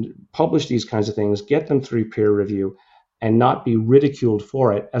and publish these kinds of things, get them through peer review, and not be ridiculed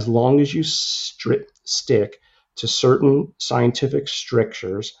for it as long as you stick to certain scientific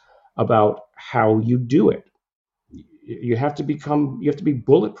strictures about how you do it. You have to be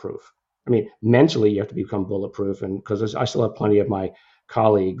bulletproof. I mean, mentally, you have to become bulletproof. And because I still have plenty of my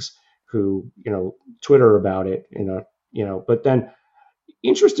colleagues who, Twitter about it, but then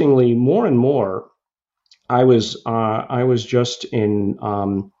interestingly, more and more, I was just in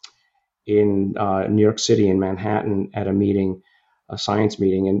New York City, in Manhattan, at a science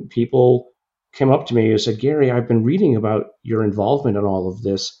meeting, and people came up to me and said, "Gary, I've been reading about your involvement in all of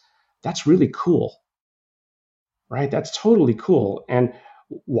this. That's really cool." Right? That's totally cool. And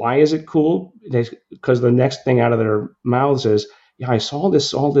why is it cool? Because the next thing out of their mouths is, yeah, I saw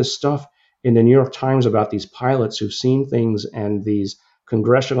all this stuff in the New York Times about these pilots who've seen things and these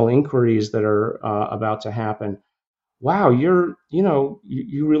congressional inquiries that are about to happen. Wow, you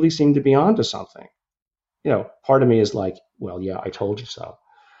really seem to be onto something. Part of me is like, well, yeah, I told you so.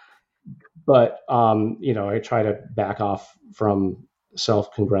 But, I try to back off from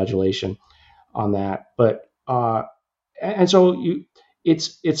self-congratulation on that. But and so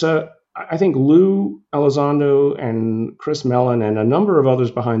I think Lou Elizondo and Chris Mellon and a number of others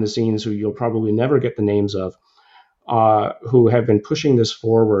behind the scenes who you'll probably never get the names of, who have been pushing this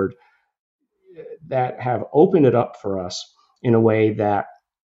forward, that have opened it up for us in a way that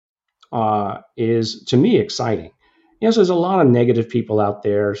is, to me, exciting. Yes, there's a lot of negative people out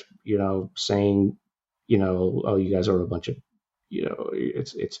there, saying, oh, you guys are a bunch of,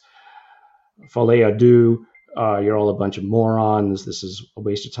 it's folie à deux. You're all a bunch of morons. This is a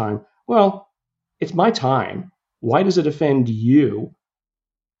waste of time. Well, it's my time. Why does it offend you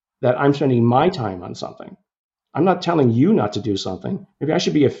that I'm spending my time on something? I'm not telling you not to do something. Maybe I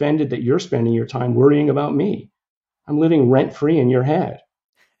should be offended that you're spending your time worrying about me. I'm living rent free in your head.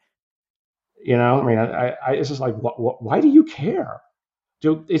 I mean, it's just like, why do you care?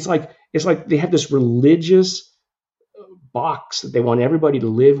 It's like they have this religious box that they want everybody to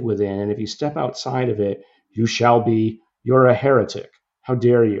live within, and if you step outside of it, you're a heretic. How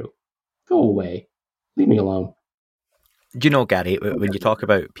dare you? Go away. Leave me alone. Do you know, Gary, when you talk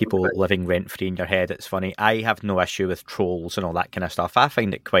about people living rent-free in your head, it's funny. I have no issue with trolls and all that kind of stuff. I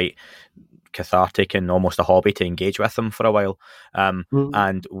find it quite cathartic and almost a hobby to engage with them for a while.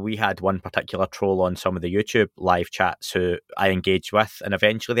 And we had one particular troll on some of the YouTube live chats who I engaged with, and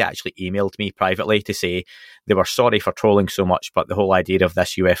eventually they actually emailed me privately to say they were sorry for trolling so much, but the whole idea of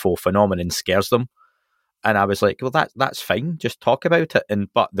this UFO phenomenon scares them. And I was like, well, that's fine. Just talk about it.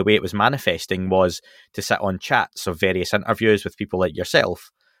 But the way it was manifesting was to sit on chats of various interviews with people like yourself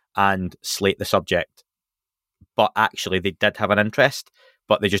and slate the subject. But actually, they did have an interest,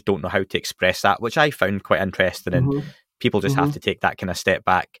 but they just don't know how to express that, which I found quite interesting. And people just have to take that kind of step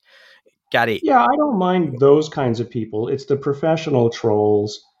back. Gary? Yeah, I don't mind those kinds of people. It's the professional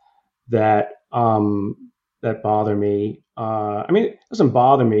trolls that bother me. I mean, it doesn't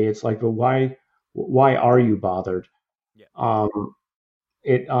bother me. It's like, well, why are you bothered? Yeah.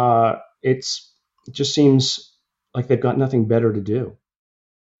 It just seems like they've got nothing better to do.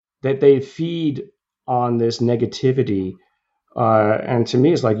 That they feed on this negativity, and to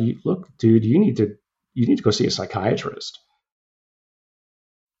me, it's like, look, dude, you need to go see a psychiatrist.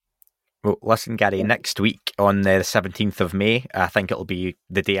 Well, listen, Gary, next week on the 17th of May, I think it'll be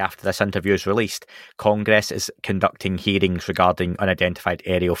the day after this interview is released, Congress is conducting hearings regarding unidentified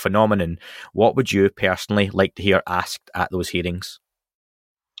aerial phenomenon. What would you personally like to hear asked at those hearings?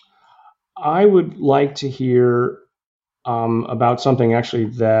 I would like to hear about something actually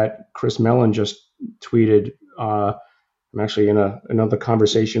that Chris Mellon just tweeted. I'm actually in another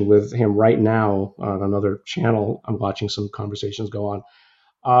conversation with him right now on another channel. I'm watching some conversations go on.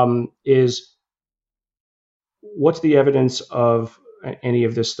 Is what's the evidence of any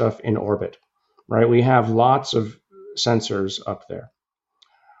of this stuff in orbit, right? We have lots of sensors up there.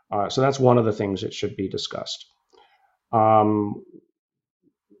 So that's one of the things that should be discussed. What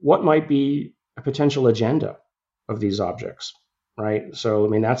might be a potential agenda of these objects, right? So, I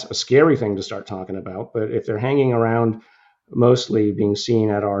mean, that's a scary thing to start talking about, but if they're hanging around, mostly being seen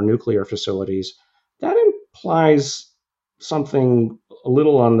at our nuclear facilities, that implies something a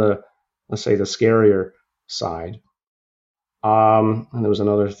little on the, let's say, the scarier side. And there was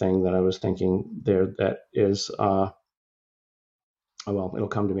another thing that I was thinking there that is, well, it'll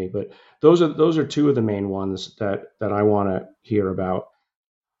come to me, but those are two of the main ones that I want to hear about.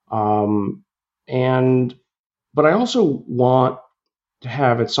 But I also want to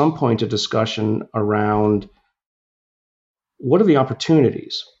have at some point a discussion around what are the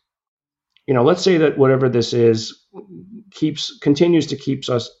opportunities. Let's say that whatever this is continues to keep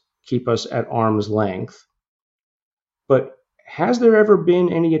us at arm's length. But has there ever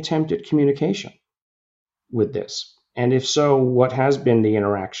been any attempt at communication with this? And if so, what has been the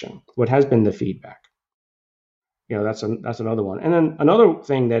interaction? What has been the feedback? That's another one. And then another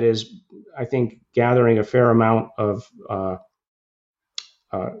thing that is, I think, gathering a fair amount of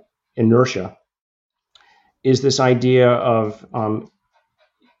inertia is this idea of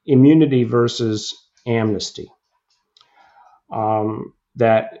immunity versus amnesty.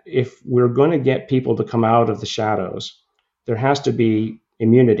 That if we're going to get people to come out of the shadows, there has to be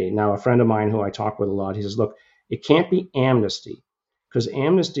immunity. Now, a friend of mine who I talk with a lot, he says, look, it can't be amnesty, because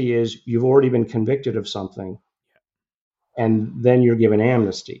amnesty is you've already been convicted of something, and then you're given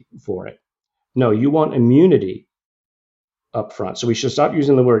amnesty for it. No, you want immunity up front. So we should stop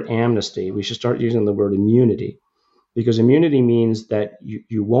using the word amnesty. We should start using the word immunity, because immunity means that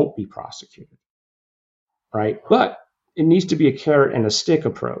you won't be prosecuted, right? But it needs to be a carrot and a stick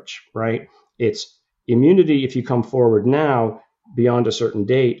approach, right? It's immunity if you come forward now beyond a certain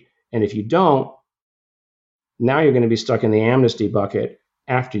date, and if you don't, now you're going to be stuck in the amnesty bucket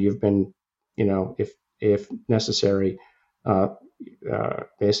after you've been, if necessary,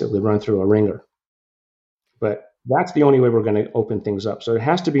 basically run through a ringer. But that's the only way we're going to open things up. So it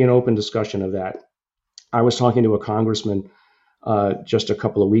has to be an open discussion of that. I was talking to a congressman just a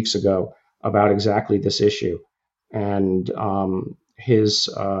couple of weeks ago about exactly this issue, and his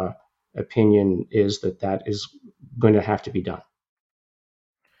opinion is that is going to have to be done.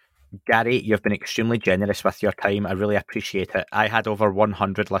 Gary, you've been extremely generous with your time. I really appreciate it. I had over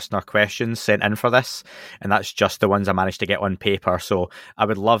 100 listener questions sent in for this, and that's just the ones I managed to get on paper. So I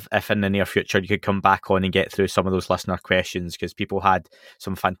would love if in the near future you could come back on and get through some of those listener questions, because people had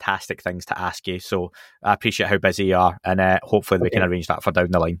some fantastic things to ask you. So I appreciate how busy you are, and hopefully we can arrange that for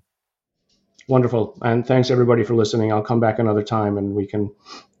down the line. Wonderful. And thanks everybody for listening. I'll come back another time and we can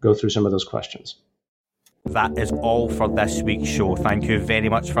go through some of those questions. That is all for this week's show. Thank you very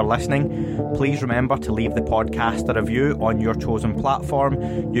much for listening. Please remember to leave the podcast a review on your chosen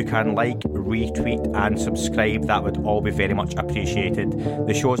platform. You can like, retweet and subscribe. That would all be very much appreciated.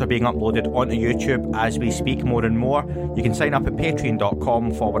 The shows are being uploaded onto YouTube as we speak more and more. You can sign up at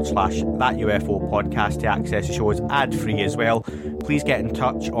patreon.com/That UFO podcast to access the shows ad-free as well. Please get in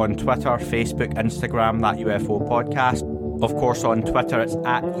touch on Twitter, Facebook, Instagram, That UFO podcast. Of course, on Twitter, it's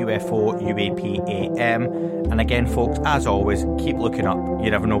at UFO UAPAM. And again, folks, as always, keep looking up.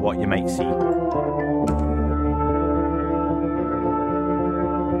 You never know what you might see.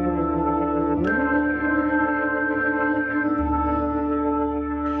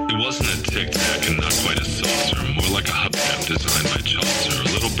 It wasn't a tic-tac and not quite a saucer, more like a hubcap designed by Chaucer, a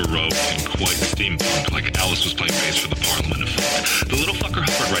little baroque and quite steampunk, like Alice was playing bass for the Parliament of Folk. The little fucker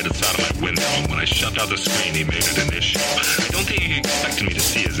hovered right outside of my window, and when I shoved out the screen, he made it an issue. I don't think he expected me to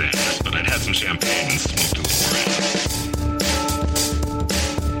see his ass, but I'd had some champagne and smoked a little grass.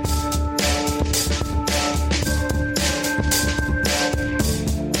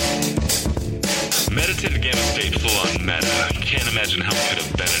 Meditative gamma state full on meta. You can't imagine how it could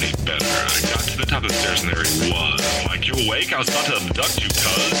have been any better. I got to the top of the stairs and there he was. Like, you awake? I was about to abduct you,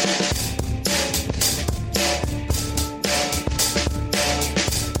 cuz.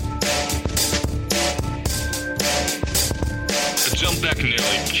 I jumped back and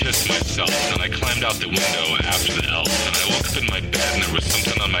nearly kissed myself, and I climbed out the window after the elf, and I woke up in my bed and there was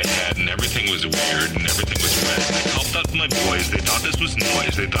something on my head and everything was weird and everything was red. And I called out to my boys. They thought this was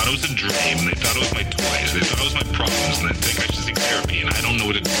noise. They thought it was a dream. They thought it was my toys. They thought it was my problems, and they think I should seek therapy, and I don't know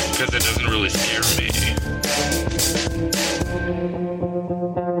what to do because it doesn't really scare me.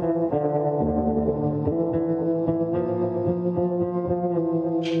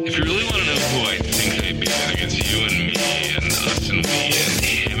 If you really want to know who I think I be, I think it's you and me and us and we and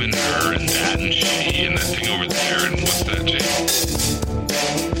him and her and that and she and that thing over there and what's that, Jay?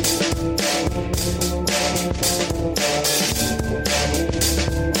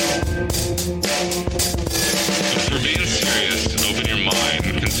 But for being serious, open your mind,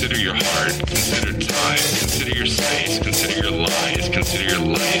 consider your heart, consider time, consider your space, consider your lies, consider your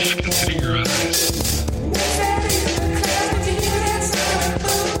life, consider your